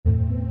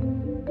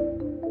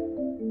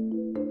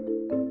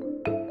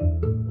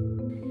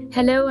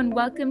Hello and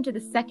welcome to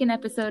the second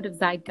episode of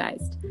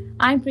Zeitgeist.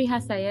 I'm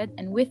Priha Syed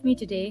and with me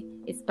today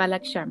is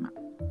Palak Sharma.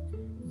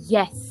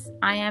 Yes,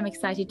 I am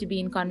excited to be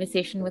in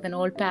conversation with an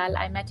old pal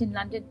I met in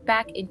London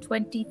back in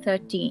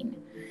 2013.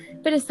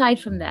 But aside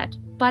from that,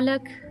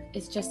 Palak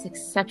is just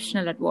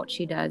exceptional at what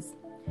she does.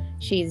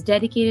 She is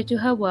dedicated to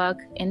her work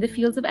in the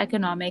fields of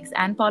economics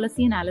and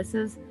policy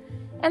analysis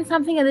and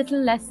something a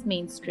little less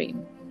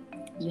mainstream.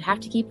 You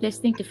have to keep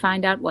listening to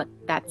find out what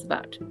that's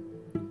about.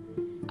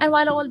 And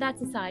while all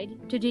that's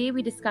aside, today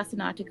we discuss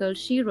an article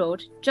she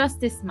wrote just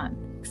this month,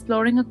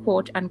 exploring a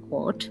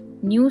quote-unquote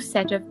new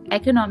set of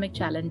economic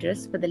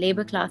challenges for the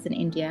labor class in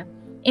India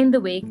in the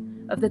wake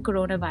of the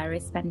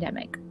coronavirus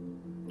pandemic.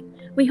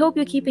 We hope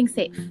you're keeping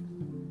safe.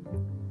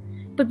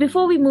 But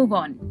before we move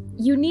on,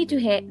 you need to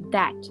hear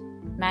that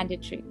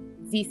mandatory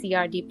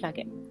ZCRD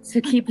plugin.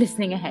 So keep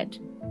listening ahead.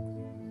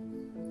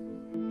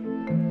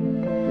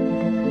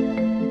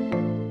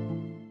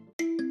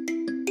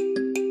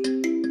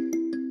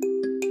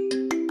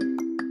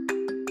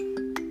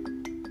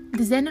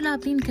 The Zainul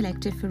Abidin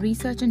Collective for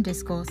Research and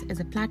Discourse is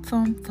a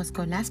platform for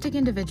scholastic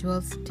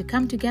individuals to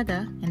come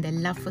together in their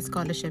love for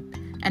scholarship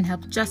and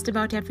help just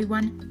about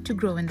everyone to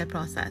grow in the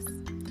process.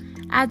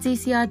 At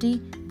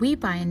ZCRD, we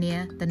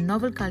pioneer the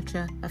novel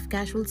culture of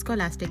casual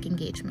scholastic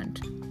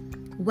engagement.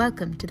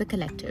 Welcome to the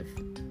collective.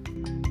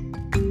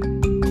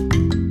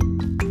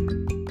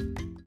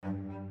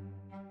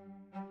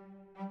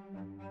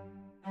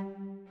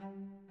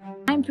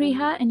 I'm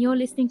Priha and you're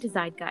listening to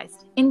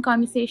Zeitgeist in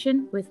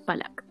conversation with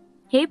Palak.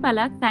 Hey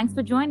Palak, thanks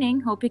for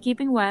joining. Hope you're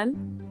keeping well.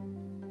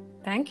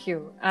 Thank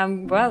you.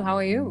 I'm well. How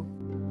are you?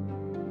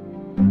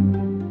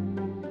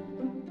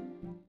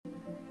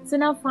 So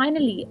now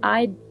finally,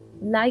 I'd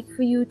like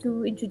for you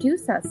to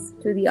introduce us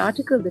to the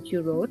article that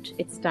you wrote,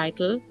 its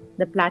title,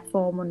 the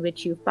platform on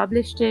which you've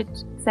published it,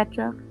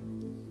 etc.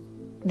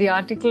 The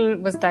article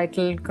was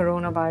titled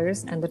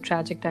Coronavirus and the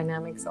Tragic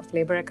Dynamics of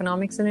Labor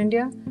Economics in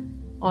India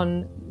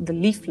on the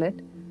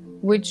Leaflet,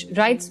 which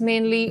writes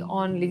mainly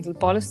on legal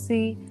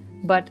policy,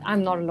 but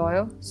I'm not a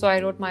lawyer, so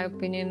I wrote my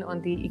opinion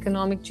on the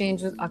economic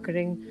changes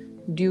occurring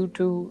due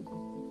to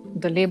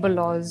the labor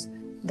laws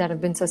that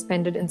have been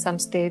suspended in some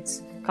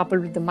states,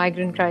 coupled with the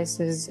migrant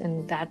crisis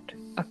and that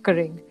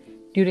occurring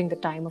during the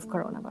time of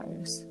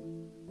coronavirus.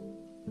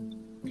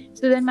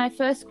 So then my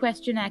first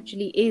question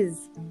actually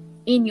is,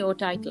 in your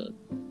title,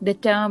 the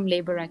term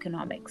labor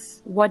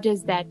economics. What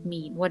does that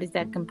mean? What does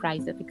that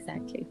comprise of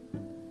exactly?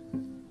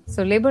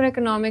 So labor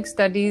economics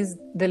studies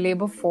the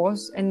labor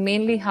force and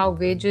mainly how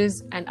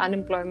wages and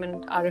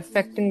unemployment are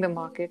affecting the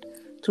market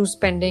through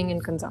spending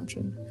and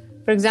consumption.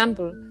 For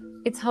example,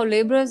 it's how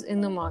laborers in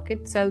the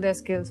market sell their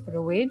skills for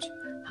a wage,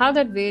 how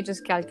that wage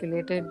is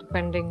calculated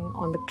depending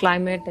on the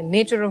climate and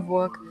nature of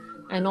work,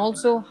 and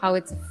also how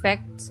it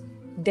affects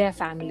their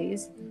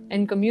families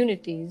and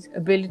communities'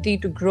 ability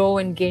to grow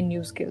and gain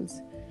new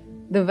skills.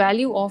 The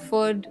value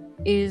offered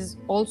is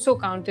also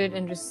counted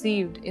and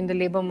received in the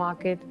labor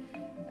market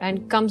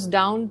and comes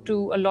down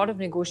to a lot of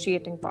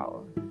negotiating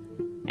power.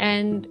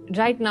 And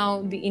right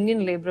now, the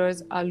Indian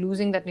laborers are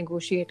losing that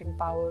negotiating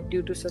power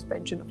due to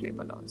suspension of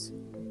labor laws.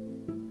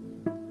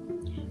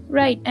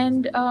 Right.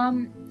 And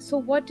so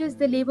what does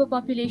the labor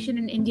population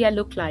in India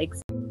look like?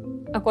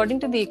 According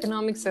to the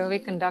economic survey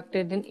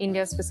conducted in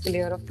India's fiscal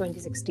year of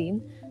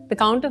 2016, the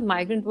count of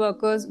migrant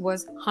workers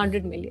was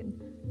 100 million.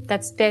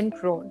 That's 10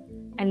 crore.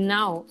 And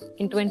now,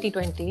 in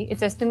 2020,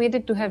 it's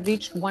estimated to have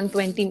reached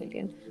 120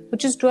 million,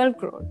 which is 12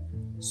 crore.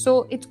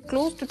 So it's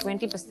close to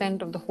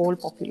 20% of the whole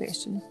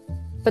population.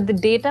 But the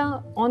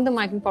data on the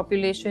migrant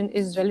population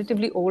is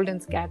relatively old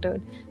and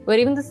scattered, where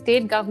even the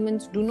state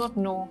governments do not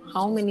know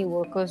how many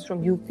workers from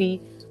UP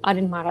are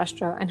in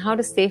Maharashtra and how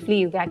to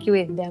safely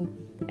evacuate them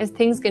as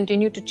things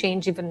continue to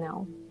change even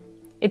now.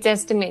 It's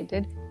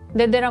estimated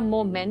that there are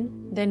more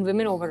men than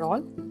women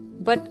overall,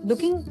 but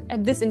looking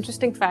at this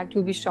interesting fact,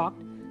 you'll be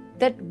shocked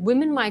that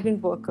women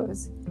migrant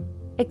workers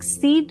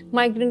exceed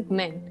migrant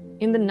men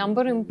in the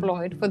number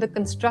employed for the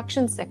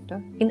construction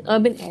sector in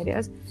urban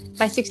areas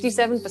by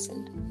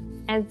 67%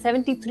 and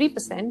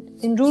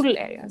 73% in rural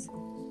areas.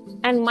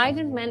 And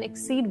migrant men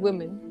exceed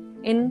women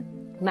in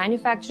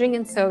manufacturing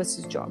and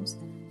services jobs.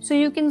 So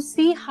you can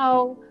see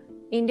how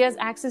India's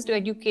access to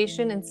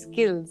education and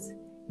skills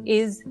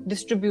is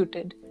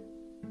distributed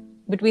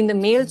between the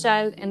male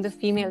child and the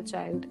female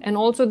child, and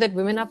also that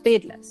women are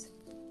paid less.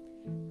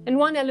 And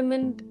one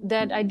element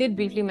that I did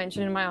briefly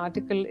mention in my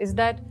article is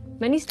that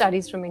many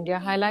studies from India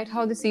highlight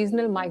how the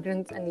seasonal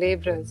migrants and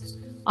laborers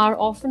are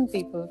often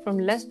people from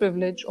less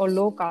privileged or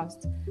low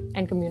castes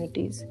and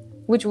communities,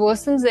 which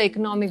worsens the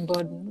economic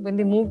burden when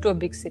they move to a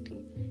big city.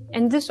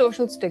 And this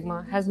social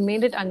stigma has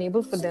made it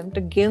unable for them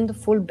to gain the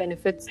full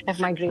benefits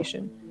of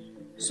migration.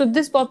 So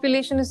this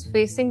population is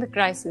facing the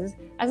crisis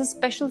as a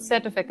special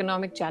set of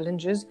economic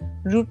challenges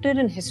rooted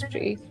in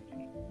history,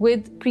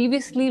 with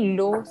previously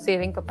low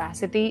saving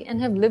capacity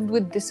and have lived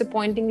with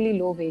disappointingly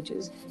low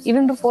wages,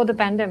 even before the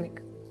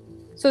pandemic.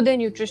 So their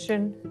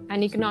nutrition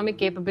and economic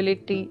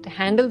capability to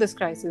handle this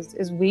crisis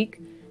is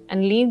weak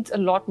and needs a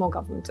lot more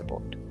government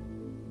support.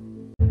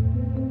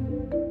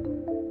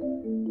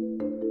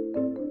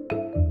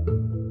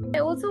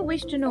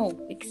 wish to know,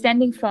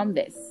 extending from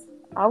this,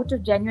 out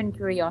of genuine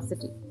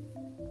curiosity,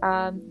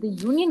 the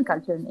union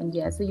culture in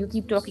India. So you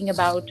keep talking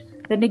about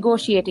the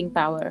negotiating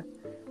power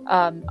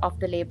of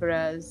the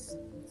laborers,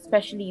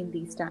 especially in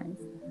these times.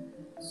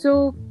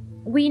 So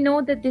we know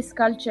that this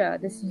culture,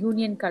 this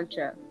union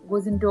culture,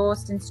 was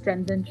endorsed and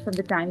strengthened from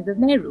the times of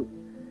Nehru,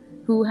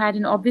 who had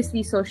an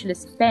obviously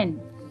socialist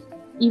pen,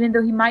 even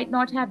though he might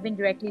not have been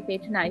directly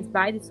patronized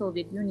by the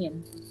Soviet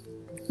Union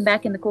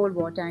back in the Cold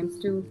War times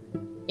to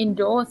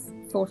endorse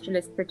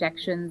socialist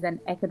protections and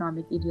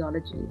economic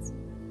ideologies.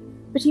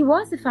 But he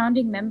was a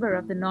founding member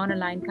of the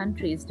non-aligned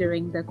countries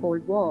during the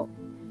Cold War.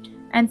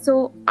 And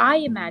so I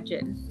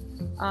imagine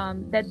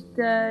that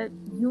the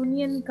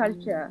union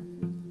culture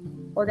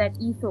or that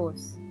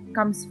ethos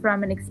comes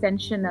from an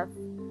extension of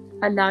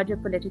a larger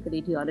political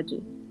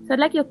ideology. So I'd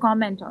like your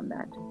comment on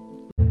that.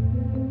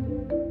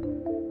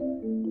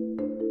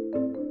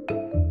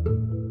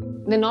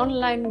 The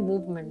non-aligned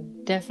movement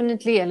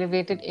definitely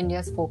elevated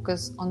India's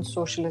focus on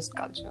socialist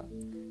culture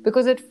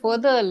because it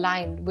further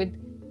aligned with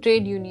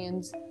trade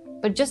unions.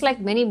 But just like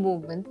many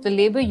movements, the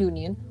labor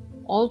union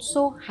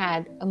also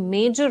had a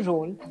major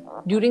role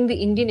during the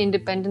Indian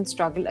independence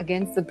struggle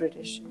against the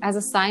British as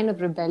a sign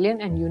of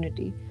rebellion and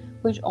unity,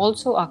 which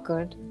also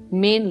occurred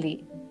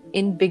mainly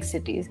in big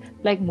cities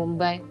like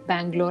Mumbai,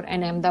 Bangalore,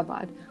 and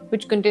Ahmedabad,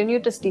 which continue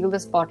to steal the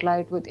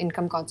spotlight with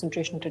income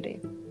concentration today,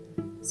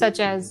 such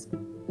as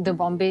the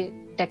Bombay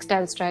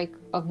textile strike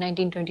of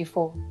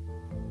 1924,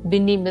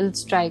 Binni Mill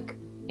strike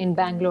in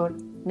Bangalore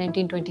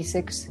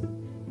 1926,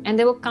 and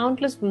there were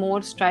countless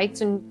more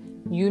strikes and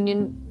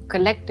union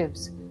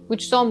collectives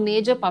which saw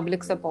major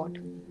public support,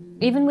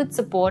 even with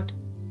support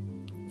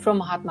from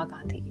Mahatma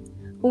Gandhi,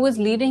 who was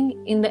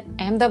leading in the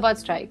Ahmedabad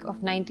strike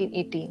of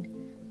 1918,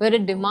 where a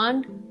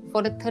demand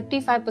for a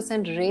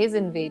 35% raise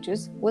in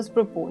wages was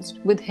proposed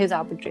with his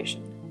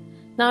arbitration.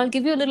 Now, I'll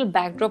give you a little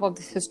backdrop of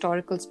this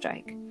historical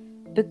strike,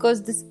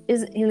 because this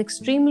is an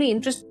extremely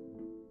interesting,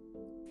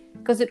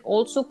 because it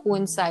also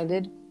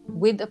coincided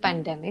with a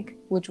pandemic,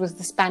 which was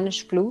the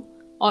Spanish flu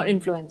or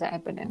influenza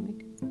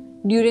epidemic,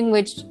 during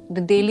which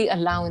the daily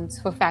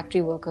allowance for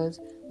factory workers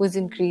was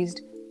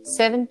increased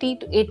 70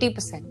 to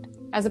 80%,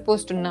 as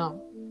opposed to now,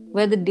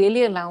 where the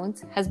daily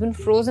allowance has been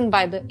frozen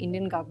by the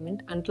Indian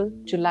government until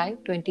July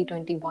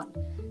 2021.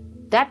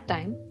 That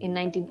time, in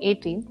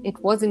 1918,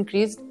 it was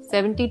increased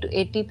 70 to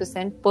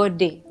 80% per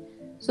day.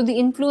 So the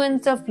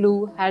influenza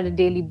flu had a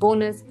daily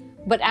bonus,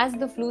 but as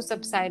the flu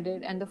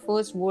subsided and the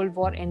First World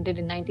War ended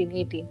in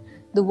 1918,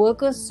 the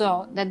workers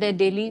saw that their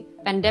daily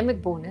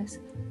pandemic bonus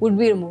would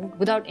be removed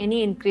without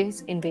any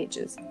increase in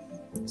wages.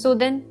 So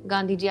then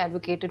Gandhiji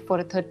advocated for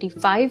a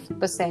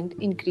 35%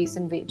 increase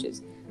in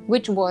wages,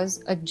 which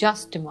was a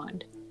just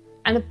demand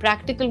and a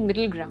practical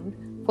middle ground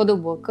for the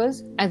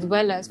workers as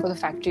well as for the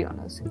factory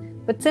owners.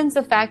 But since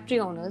the factory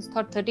owners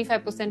thought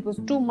 35% was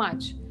too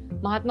much,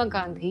 Mahatma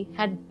Gandhi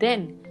had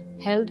then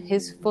held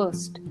his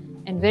first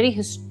and very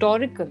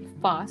historical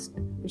fast,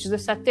 which is the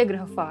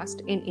Satyagraha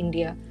fast in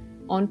India,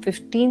 on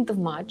 15th of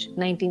March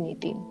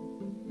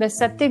 1918. The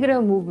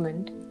Satyagraha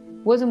movement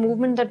was a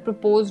movement that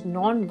proposed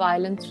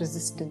non-violence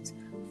resistance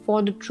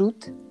for the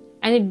truth,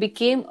 and it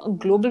became a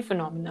global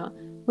phenomenon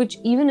which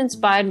even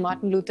inspired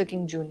Martin Luther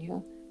King Jr.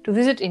 to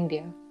visit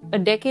India a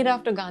decade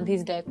after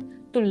Gandhi's death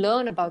to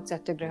learn about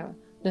Satyagraha,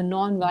 the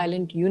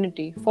non-violent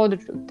unity for the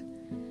truth.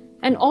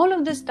 And all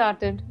of this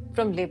started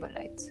from labor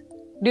rights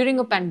during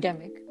a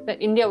pandemic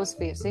that India was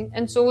facing,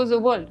 and so was the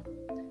world.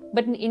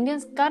 But in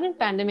India's current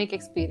pandemic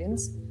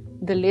experience,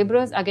 the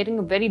laborers are getting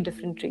a very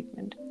different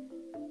treatment.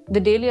 The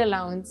daily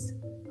allowance,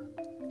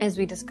 as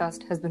we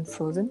discussed, has been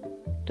frozen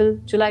till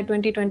July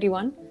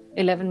 2021.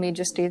 11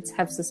 major states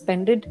have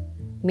suspended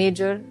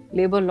major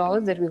labor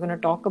laws that we're going to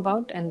talk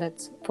about, and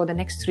that's for the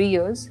next 3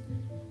 years.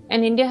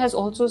 And India has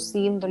also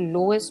seen the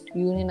lowest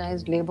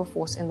unionized labor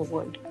force in the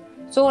world.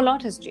 So a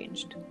lot has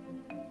changed.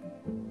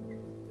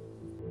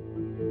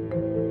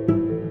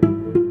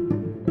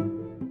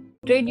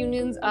 Trade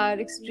unions are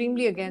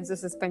extremely against the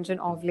suspension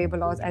of labor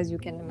laws, as you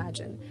can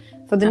imagine.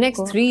 For the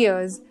next 3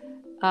 years,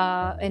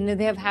 and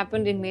they have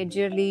happened in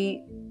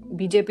majorly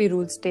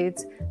BJP-ruled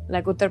states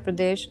like Uttar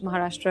Pradesh,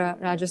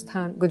 Maharashtra,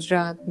 Rajasthan,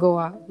 Gujarat,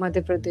 Goa,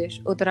 Madhya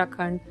Pradesh,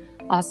 Uttarakhand,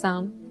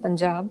 Assam,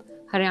 Punjab,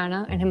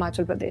 Haryana, and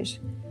Himachal Pradesh.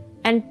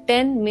 And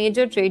 10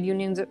 major trade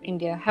unions of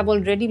India have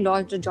already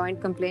lodged a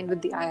joint complaint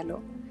with the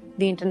ILO,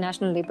 the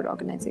International Labour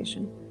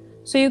Organization.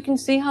 So you can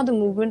see how the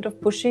movement of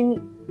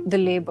pushing the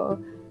labor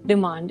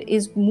demand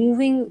is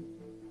moving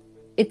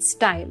its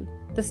style.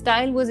 The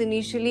style was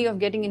initially of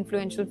getting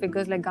influential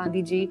figures like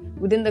Gandhiji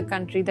within the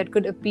country that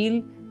could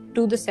appeal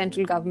to the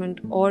central government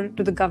or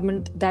to the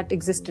government that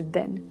existed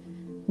then.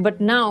 But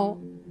now,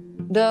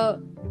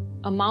 the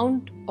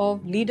amount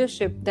of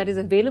leadership that is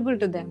available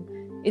to them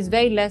is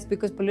very less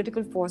because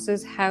political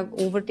forces have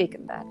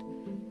overtaken that.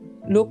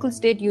 Local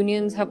state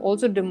unions have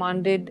also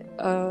demanded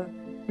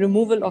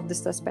removal of the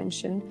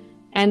suspension,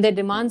 and their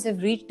demands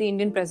have reached the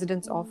Indian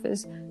President's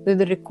office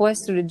with a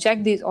request to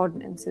reject these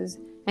ordinances,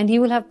 and he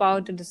will have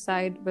power to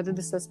decide whether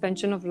the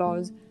suspension of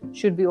laws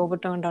should be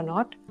overturned or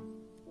not.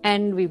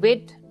 And we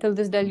wait till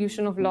this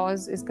dilution of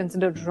laws is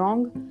considered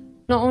wrong,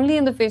 not only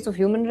in the face of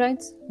human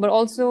rights, but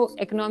also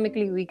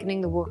economically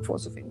weakening the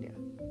workforce of India.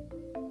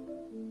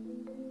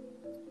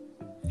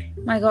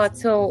 My God,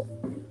 so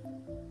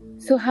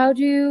how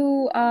do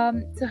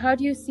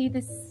you see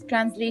this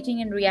translating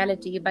in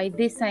reality? By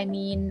this I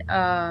mean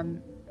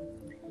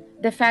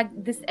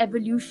this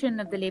evolution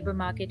of the labor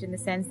market, in the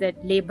sense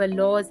that labor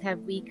laws have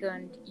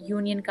weakened,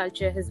 union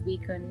culture has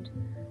weakened.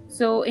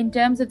 So in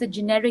terms of the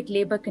generic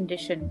labor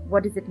condition,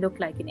 what does it look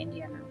like in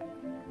India now?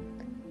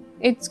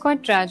 It's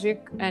quite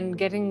tragic and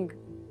getting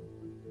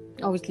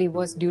obviously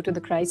worse due to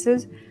the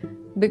crisis,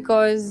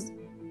 because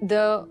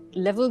the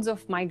levels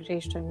of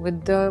migration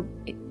with the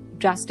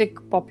drastic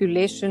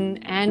population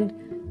and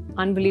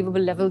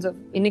unbelievable levels of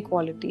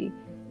inequality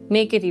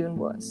make it even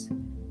worse,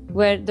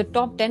 where the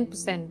top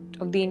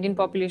 10% of the Indian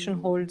population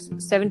holds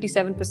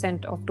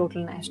 77% of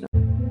total national.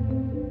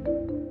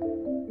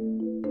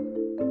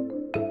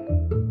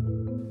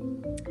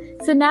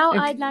 So now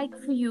I'd like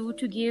for you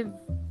to give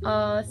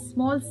a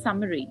small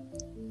summary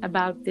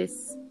about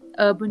this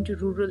urban to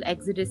rural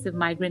exodus of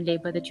migrant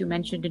labor that you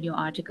mentioned in your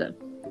article.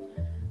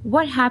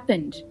 What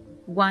happened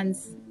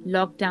once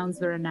lockdowns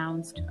were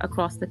announced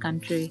across the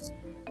country?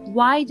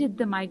 Why did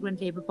the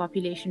migrant labor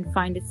population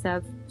find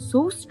itself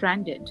so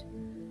stranded?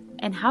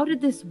 And how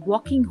did this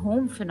walking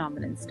home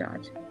phenomenon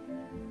start?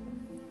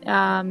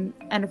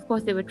 And of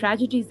course, there were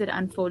tragedies that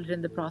unfolded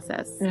in the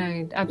process.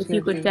 Right, absolutely. If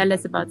you could tell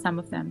us about some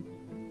of them.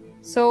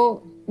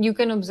 So you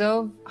can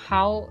observe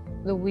how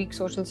the weak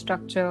social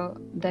structure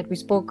that we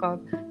spoke of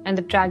and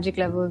the tragic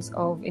levels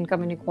of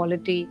income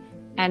inequality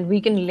and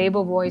weakened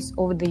labor voice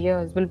over the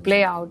years will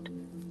play out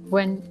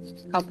when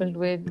coupled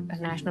with a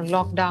national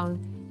lockdown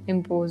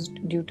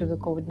imposed due to the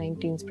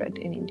COVID-19 spread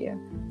in India.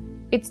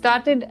 It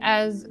started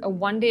as a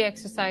one-day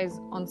exercise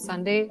on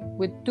Sunday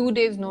with 2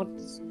 days'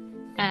 notice,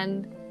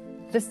 and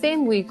the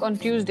same week on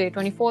Tuesday,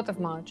 24th of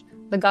March,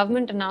 the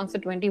government announced a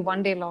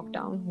 21-day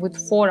lockdown with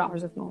 4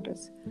 hours of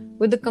notice,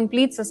 with the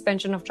complete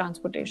suspension of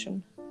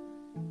transportation.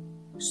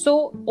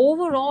 So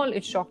overall,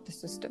 it shocked the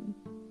system,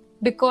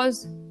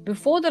 because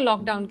before the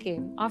lockdown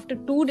came, after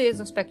 2 days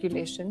of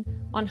speculation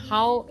on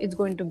how it's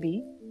going to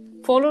be,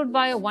 followed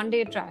by a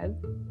one-day trial,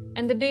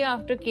 and the day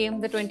after came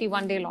the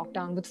 21-day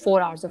lockdown with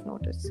 4 hours of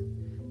notice.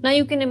 Now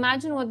you can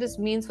imagine what this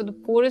means for the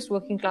poorest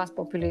working class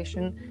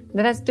population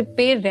that has to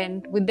pay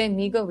rent with their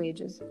meager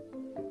wages.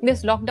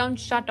 This lockdown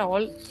shut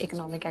all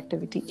economic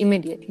activity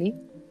immediately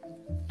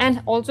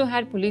and also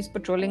had police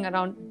patrolling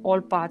around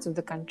all parts of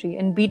the country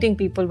and beating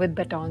people with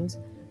batons,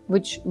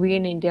 which we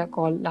in India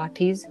call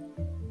lathis,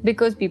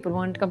 because people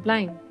weren't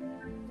complying.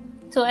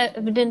 So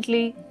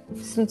evidently,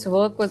 since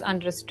work was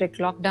under a strict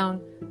lockdown,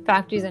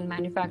 factories and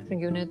manufacturing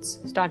units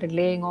started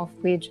laying off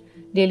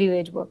daily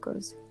wage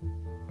workers.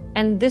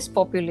 And this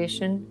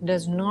population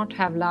does not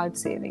have large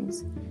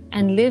savings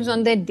and lives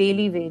on their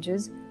daily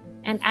wages.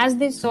 And as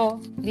they saw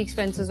the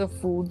expenses of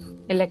food,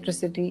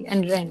 electricity,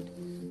 and rent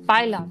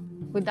pile up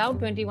without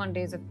 21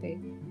 days of pay,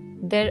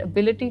 their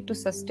ability to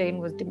sustain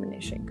was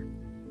diminishing.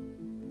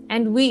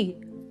 And we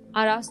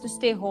are asked to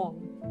stay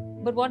home.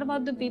 But what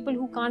about the people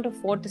who can't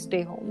afford to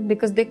stay home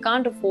because they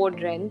can't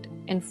afford rent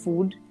and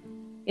food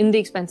in the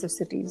expensive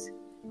cities?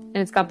 And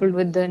it's coupled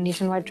with the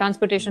nationwide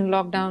transportation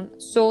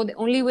lockdown. So the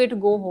only way to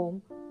go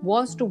home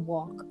was to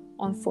walk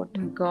on foot.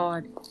 Oh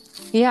God.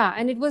 Yeah,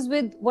 and it was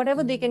with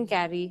whatever they can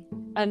carry,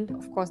 and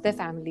of course their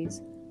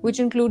families, which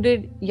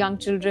included young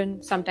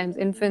children, sometimes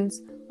infants,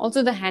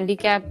 also the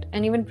handicapped,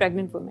 and even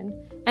pregnant women.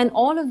 And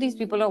all of these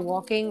people are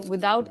walking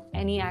without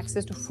any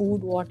access to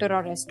food, water,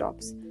 or rest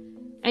stops.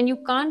 And you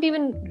can't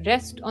even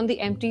rest on the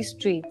empty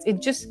streets. It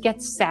just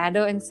gets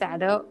sadder and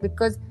sadder,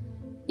 because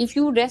if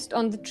you rest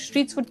on the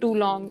streets for too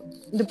long,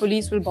 the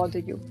police will bother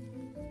you.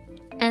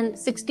 And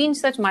 16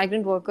 such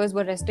migrant workers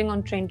were resting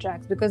on train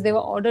tracks because they were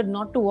ordered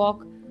not to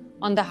walk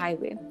on the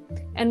highway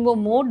and were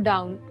mowed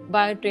down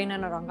by a train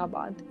in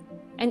Aurangabad.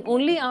 And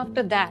only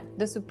after that,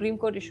 the Supreme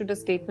Court issued a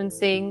statement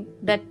saying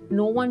that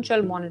no one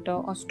shall monitor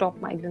or stop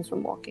migrants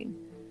from walking.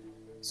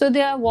 So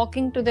they are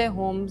walking to their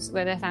homes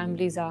where their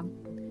families are.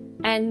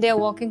 And they are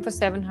walking for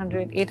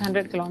 700,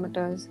 800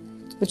 kilometers,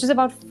 which is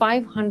about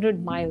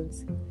 500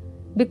 miles,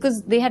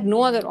 because they had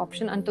no other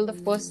option until the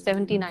first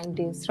 79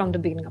 days from the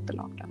beginning of the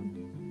lockdown.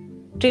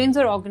 Trains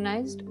were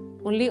organized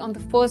only on the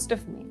 1st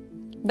of May.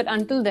 But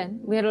until then,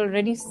 we had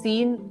already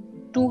seen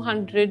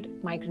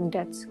 200 migrant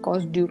deaths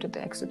caused due to the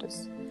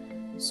exodus.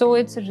 So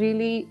it's a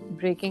really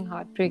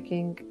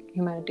heartbreaking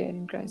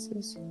humanitarian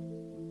crisis.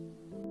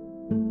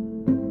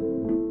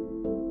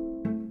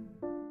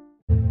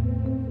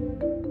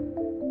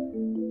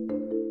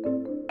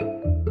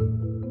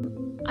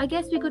 I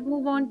guess we could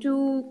move on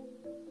to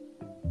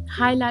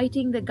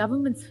highlighting the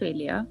government's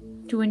failure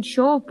to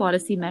ensure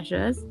policy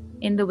measures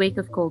in the wake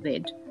of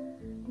COVID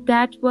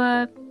that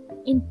were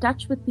in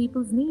touch with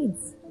people's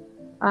needs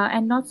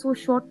and not so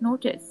short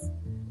notice.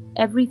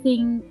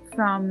 Everything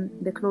from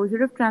the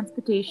closure of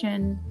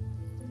transportation,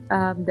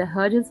 the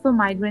hurdles for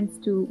migrants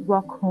to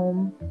walk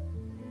home,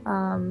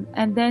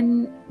 and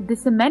then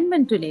this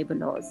amendment to labor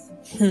laws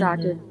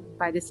started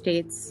by the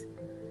states.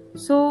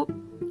 So,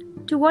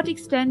 to what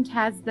extent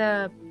has the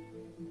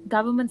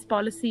government's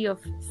policy of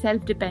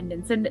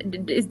self-dependence,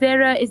 and is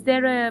there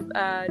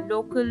a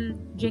local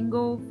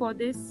jingo for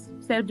this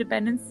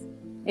self-dependence?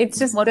 It's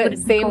just What would the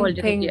it be same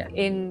called thing in India?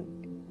 in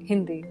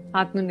Hindi,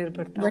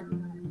 Atmanirbharta. What?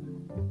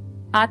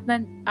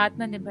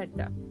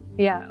 Atmanirbharta.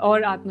 Yeah,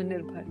 or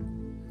Atmanirbhar.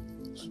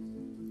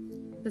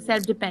 The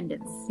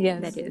self-dependence.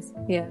 Yes. That is.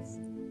 Yes.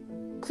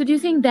 So do you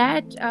think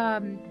that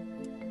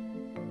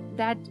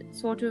that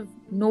sort of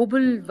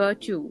noble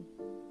virtue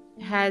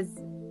has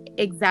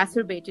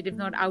exacerbated, if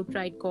not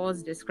outright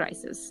caused, this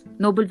crisis?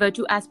 Noble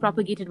virtue as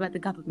propagated by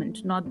the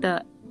government, not the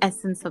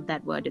essence of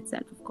that word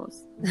itself, of course.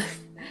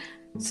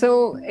 So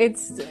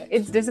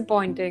it's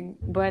disappointing,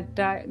 but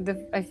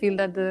I feel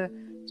that the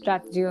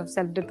strategy of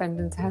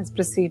self-dependence has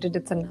preceded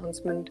its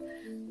announcement,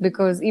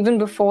 because even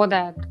before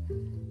that,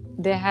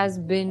 there has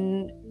been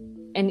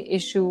an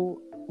issue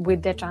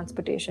with their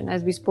transportation.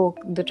 As we spoke,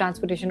 the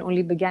transportation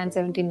only began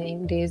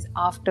 79 days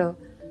after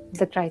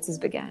the crisis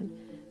began.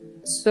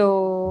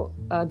 So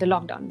the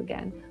lockdown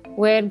began,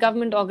 where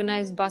government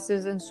organized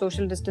buses and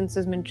social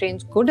distancement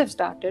trains could have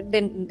started,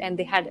 and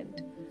they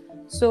hadn't.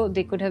 So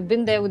they could have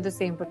been there with the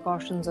same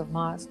precautions of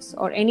masks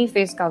or any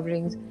face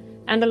coverings,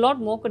 and a lot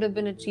more could have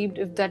been achieved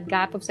if that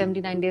gap of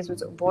 79 days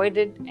was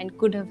avoided, and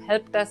could have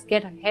helped us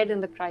get ahead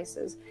in the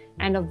crisis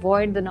and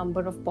avoid the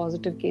number of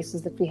positive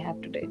cases that we have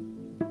today.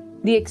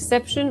 The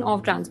exception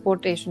of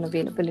transportation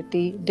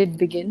availability did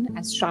begin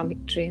as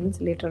Shramik trains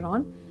later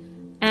on,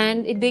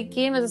 and they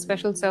came as a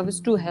special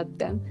service to help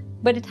them,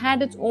 but it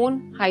had its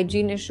own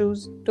hygiene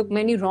issues, took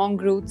many wrong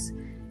routes,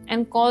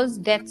 and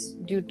caused deaths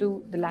due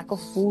to the lack of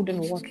food and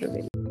water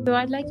availability. So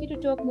I'd like you to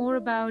talk more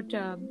about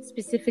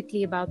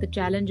specifically about the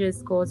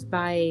challenges caused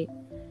by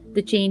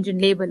the change in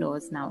labor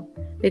laws now,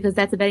 because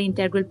that's a very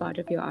integral part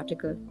of your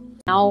article.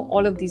 Now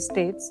all of these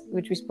states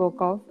which we spoke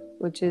of,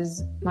 which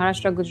is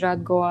Maharashtra,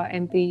 Gujarat, Goa,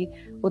 MP,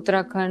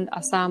 Uttarakhand,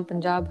 Assam,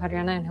 Punjab,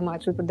 Haryana and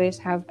Himachal Pradesh,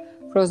 have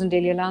frozen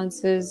daily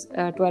allowances,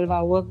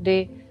 12-hour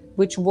workday,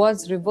 which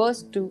was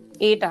reversed to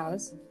 8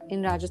 hours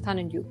in Rajasthan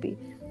and UP.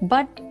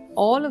 But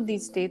all of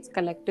these states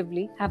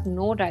collectively have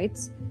no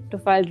rights to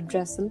file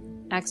redressal,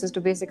 access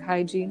to basic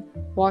hygiene,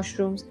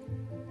 washrooms,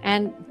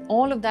 and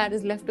all of that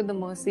is left to the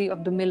mercy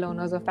of the mill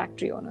owners or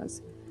factory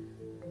owners.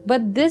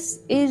 But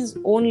this is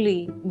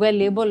only where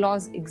labor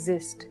laws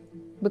exist,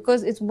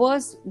 because it's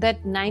worse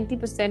that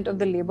 90% of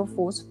the labor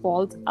force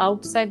falls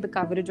outside the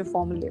coverage of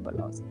formal labor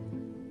laws.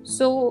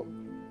 So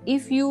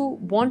if you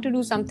want to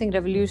do something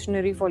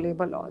revolutionary for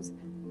labor laws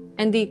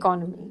and the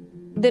economy,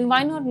 then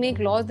why not make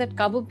laws that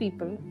cover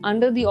people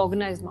under the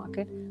organized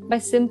market by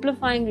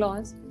simplifying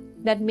laws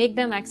that make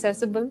them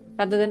accessible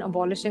rather than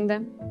abolishing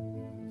them?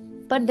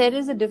 But there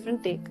is a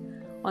different take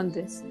on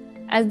this,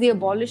 as the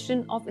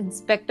abolition of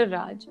Inspector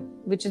Raj,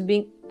 which is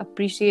being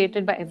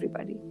appreciated by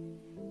everybody.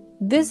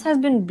 This has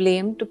been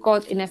blamed to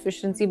cause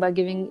inefficiency by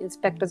giving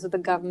inspectors of the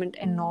government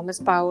enormous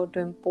power to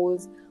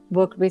impose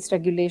work-based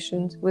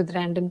regulations with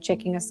random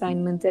checking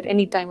assignments at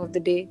any time of the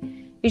day,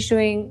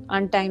 issuing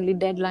untimely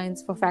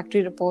deadlines for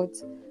factory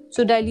reports.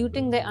 So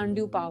diluting their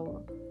undue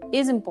power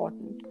is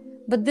important.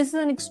 But this is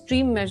an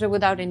extreme measure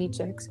without any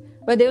checks,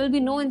 where there will be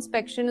no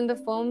inspection in the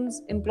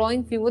firms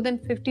employing fewer than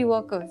 50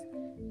 workers,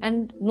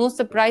 and no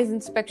surprise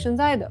inspections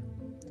either.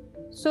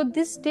 So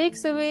this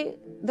takes away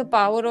the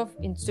power of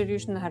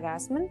institutional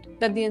harassment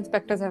that the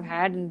inspectors have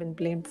had and been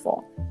blamed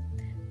for.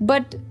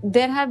 But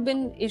there have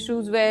been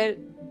issues where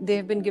they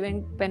have been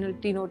giving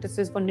penalty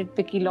notices for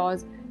nitpicky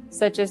laws,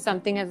 such as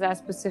something as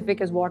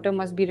specific as water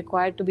must be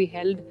required to be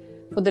held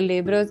for the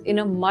laborers in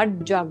a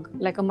mud jug,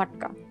 like a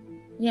matka.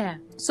 Yeah.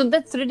 So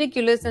that's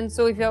ridiculous. And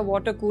so if you have a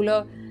water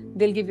cooler,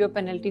 they'll give you a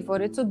penalty for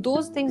it. So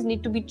those things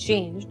need to be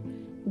changed.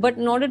 But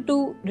in order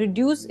to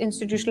reduce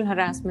institutional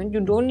harassment, you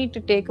don't need to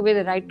take away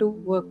the right to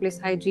workplace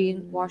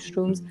hygiene,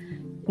 washrooms,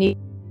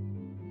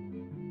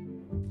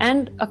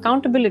 and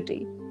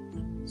accountability.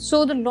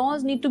 So the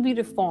laws need to be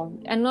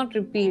reformed and not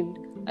repealed,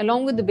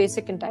 along with the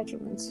basic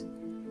entitlements.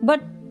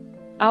 But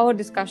our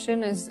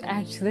discussion is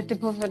at the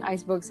tip of an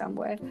iceberg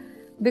somewhere,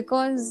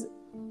 because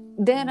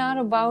there are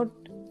about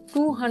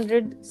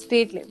 200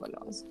 state labor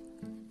laws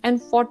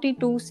and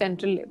 42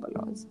 central labor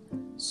laws.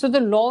 So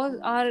the laws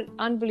are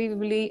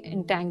unbelievably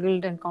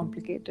entangled and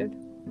complicated.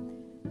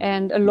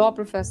 And a law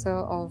professor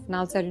of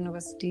Nalsar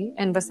University,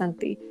 N.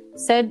 Vasanti,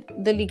 said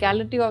the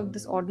legality of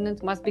this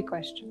ordinance must be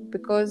questioned,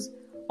 because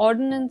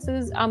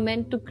ordinances are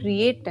meant to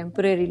create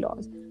temporary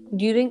laws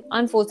during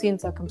unforeseen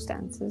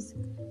circumstances,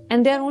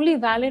 and they are only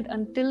valid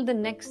until the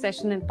next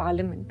session in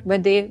Parliament, where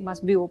they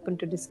must be open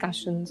to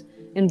discussions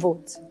and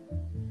votes.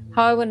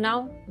 However,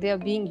 now they are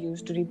being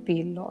used to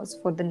repeal laws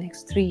for the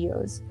next 3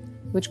 years,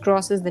 which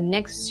crosses the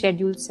next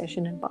scheduled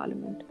session in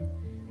Parliament.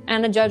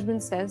 And a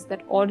judgment says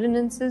that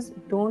ordinances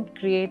don't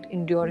create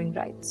enduring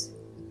rights.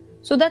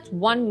 So that's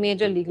one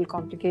major legal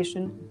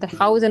complication, that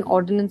how is an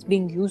ordinance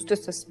being used to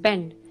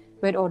suspend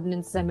where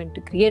ordinances are meant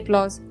to create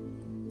laws?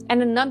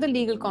 And another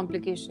legal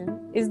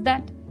complication is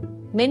that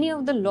many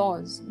of the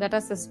laws that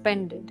are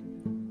suspended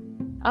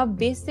are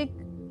basic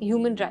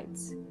human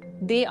rights.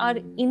 they are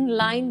in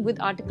line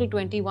with Article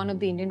 21 of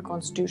the Indian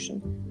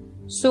Constitution.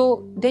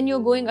 So then you're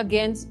going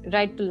against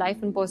right to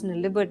life and personal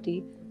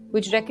liberty,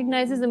 which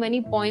recognizes the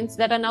many points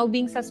that are now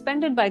being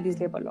suspended by these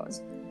labor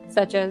laws,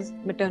 such as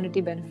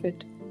maternity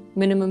benefit,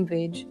 minimum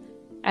wage,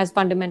 as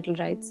fundamental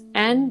rights,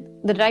 and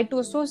the right to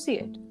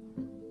associate.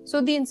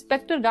 So the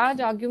Inspector Raj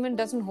argument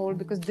doesn't hold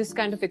because this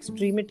kind of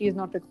extremity is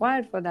not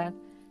required for that.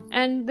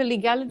 And the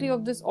legality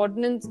of this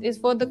ordinance is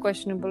further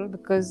questionable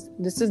because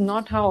this is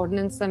not how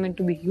ordinances are meant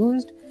to be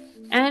used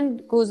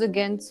and goes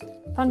against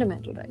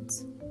fundamental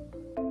rights.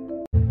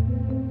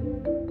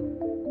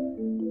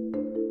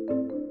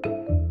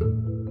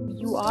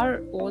 You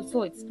are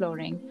also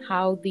exploring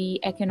how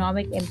the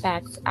economic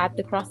impacts at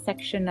the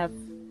cross-section of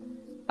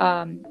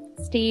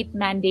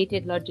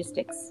state-mandated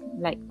logistics,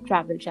 like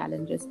travel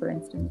challenges, for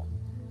instance,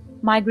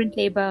 migrant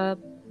labor,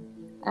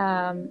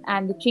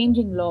 and the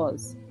changing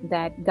laws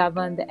that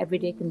govern the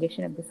everyday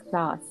condition of this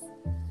class,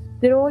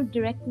 they're all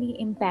directly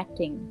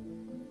impacting,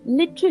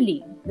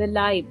 literally, the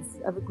lives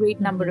of a great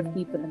number of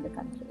people in the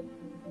country.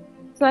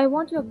 So I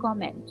want your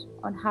comment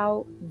on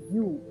how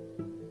you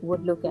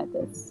would look at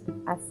this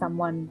as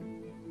someone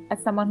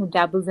who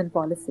dabbles in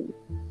policy,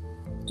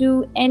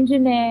 to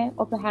engineer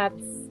or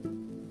perhaps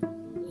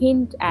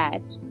hint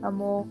at a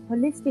more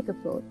holistic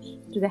approach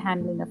to the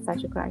handling of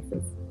such a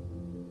crisis.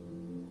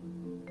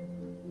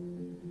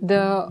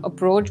 The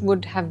approach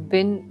would have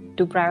been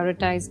to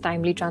prioritize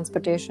timely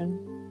transportation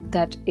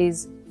that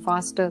is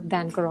faster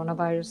than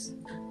coronavirus.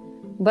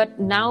 But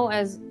now,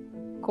 as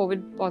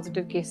COVID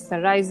positive cases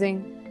are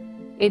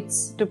rising,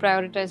 it's to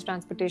prioritize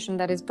transportation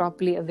that is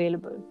properly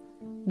available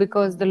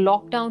because the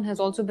lockdown has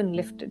also been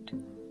lifted.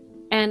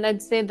 And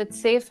I'd say that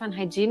safe and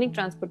hygienic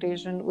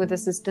transportation with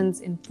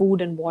assistance in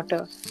food and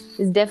water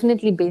is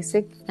definitely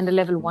basic and a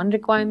level 1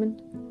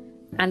 requirement.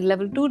 And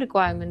level 2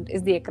 requirement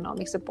is the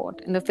economic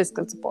support and the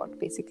fiscal support,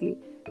 basically.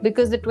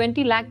 Because the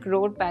 20 lakh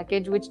crore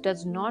package, which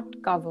does not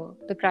cover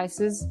the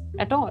crisis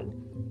at all,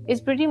 is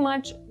pretty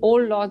much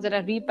old laws that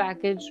are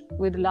repackaged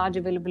with large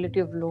availability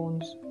of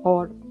loans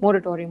or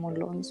moratorium on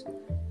loans.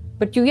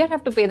 But you yet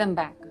have to pay them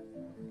back.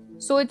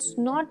 So it's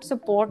not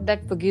support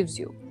that forgives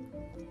you.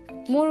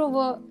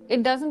 Moreover,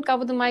 it doesn't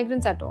cover the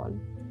migrants at all.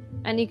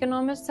 And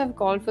economists have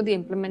called for the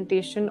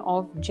implementation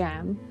of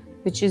JAM,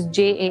 which is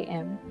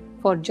JAM,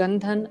 for Jan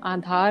Dhan,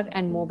 Aadhaar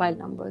and mobile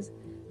numbers,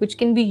 which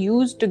can be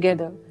used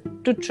together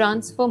to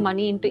transfer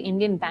money into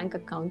Indian bank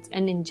accounts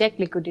and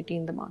inject liquidity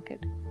in the market.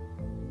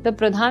 The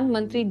Pradhan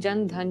Mantri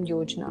Jan Dhan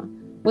Yojana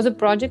was a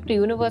project to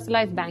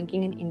universalize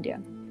banking in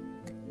India.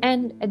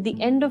 And at the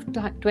end of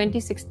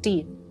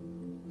 2016,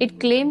 it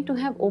claimed to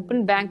have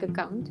opened bank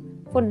accounts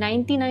for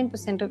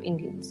 99% of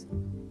Indians.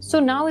 So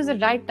now is the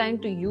right time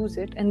to use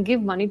it and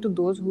give money to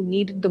those who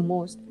need it the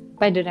most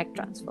by direct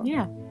transfer.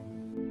 Yeah.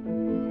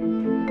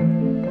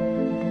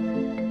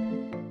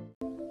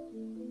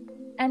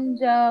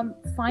 And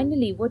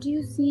finally, what do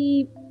you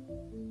see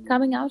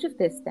coming out of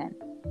this then?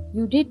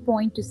 You did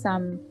point to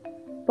some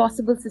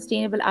possible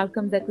sustainable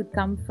outcomes that could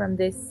come from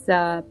this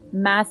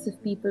mass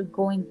of people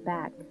going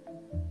back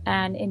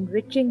and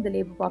enriching the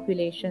labor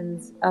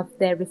populations of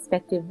their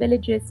respective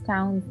villages,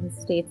 towns, and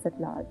states at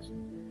large.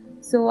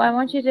 So I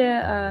want you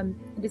to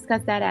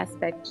discuss that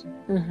aspect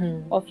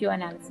of your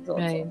analysis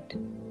also. Right.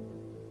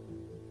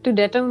 To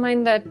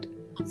determine that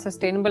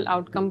sustainable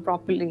outcome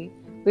properly,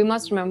 we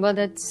must remember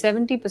that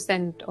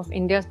 70% of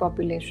India's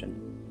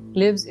population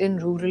lives in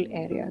rural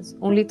areas.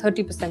 Only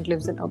 30%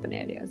 lives in urban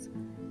areas.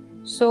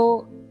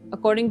 So,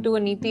 according to a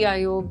Niti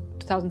Aayog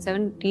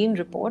 2017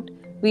 report,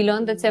 we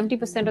learned that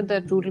 70% of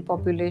the rural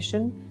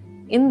population,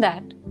 in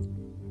that,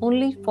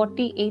 only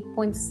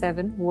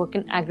 48.7 work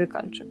in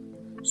agriculture.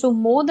 So,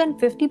 more than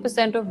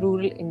 50% of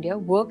rural India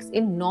works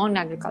in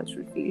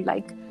non-agricultural field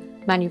like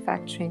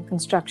manufacturing,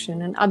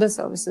 construction, and other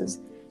services.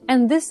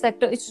 And this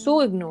sector is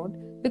so ignored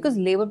because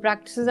labor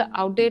practices are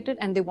outdated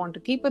and they want to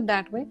keep it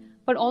that way,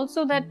 but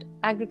also that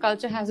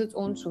agriculture has its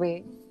own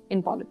sway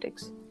in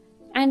politics.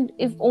 And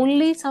if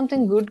only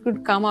something good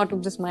could come out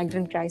of this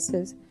migrant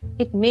crisis,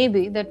 it may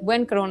be that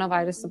when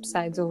coronavirus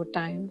subsides over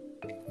time,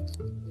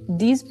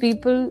 these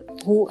people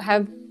who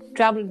have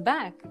traveled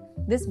back,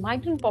 this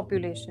migrant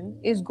population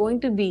is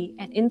going to be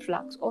an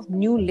influx of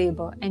new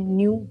labor and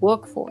new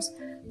workforce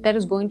that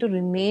is going to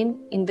remain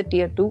in the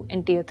tier 2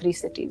 and tier 3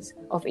 cities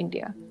of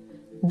India.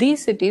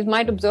 These cities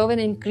might observe an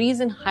increase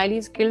in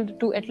highly skilled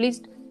to at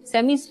least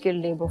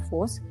semi-skilled labor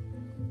force,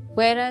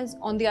 whereas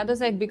on the other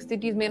side, big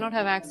cities may not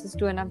have access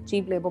to enough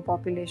cheap labor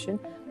population,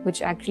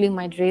 which actually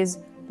might raise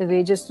the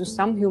wages to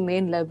some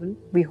humane level,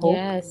 we hope.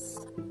 Yes.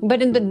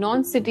 But in the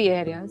non-city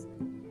areas,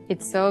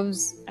 it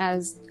serves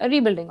as a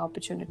rebuilding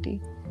opportunity.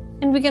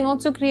 And we can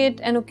also create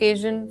an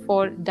occasion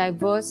for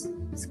diverse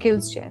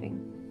skills sharing,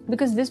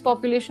 because this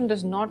population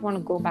does not want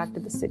to go back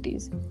to the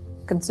cities,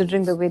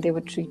 considering the way they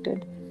were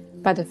treated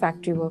by the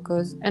factory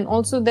workers, and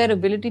also their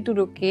ability to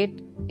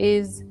locate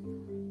is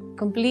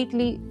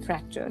completely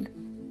fractured.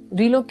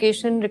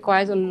 Relocation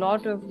requires a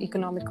lot of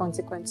economic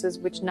consequences,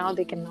 which now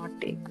they cannot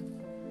take.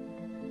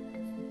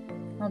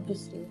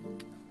 Obviously.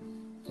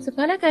 So,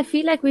 Palak, I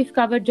feel like we've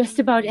covered just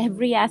about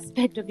every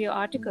aspect of your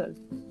article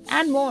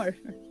and more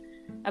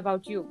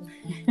about you.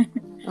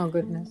 Oh,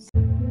 goodness.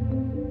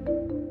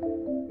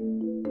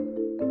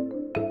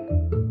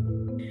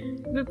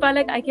 But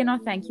Palak, I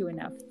cannot thank you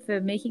enough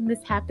for making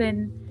this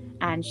happen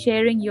and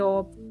sharing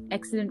your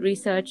excellent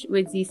research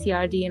with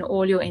ZCRD and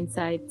all your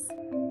insights.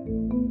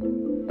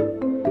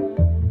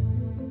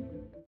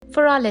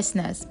 For our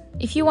listeners,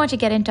 if you want to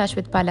get in touch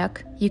with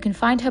Palak, you can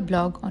find her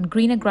blog on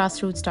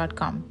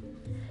greenergrassroots.com.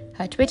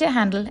 Her Twitter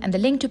handle and the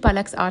link to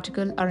Palak's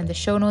article are in the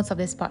show notes of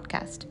this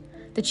podcast,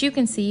 that you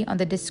can see on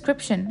the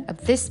description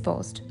of this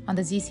post on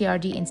the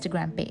ZCRD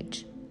Instagram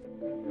page.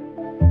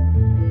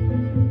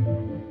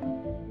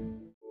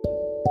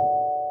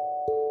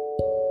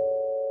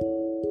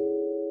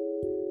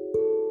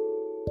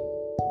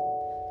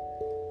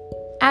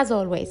 As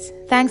always,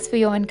 thanks for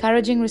your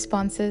encouraging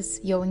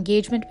responses, your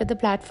engagement with the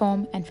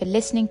platform, and for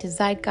listening to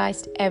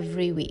Zeitgeist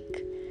every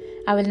week.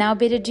 I will now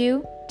bid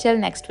adieu till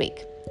next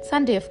week,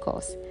 Sunday of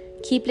course.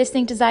 Keep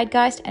listening to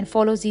Zeitgeist and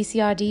follow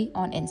ZCRD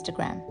on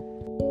Instagram.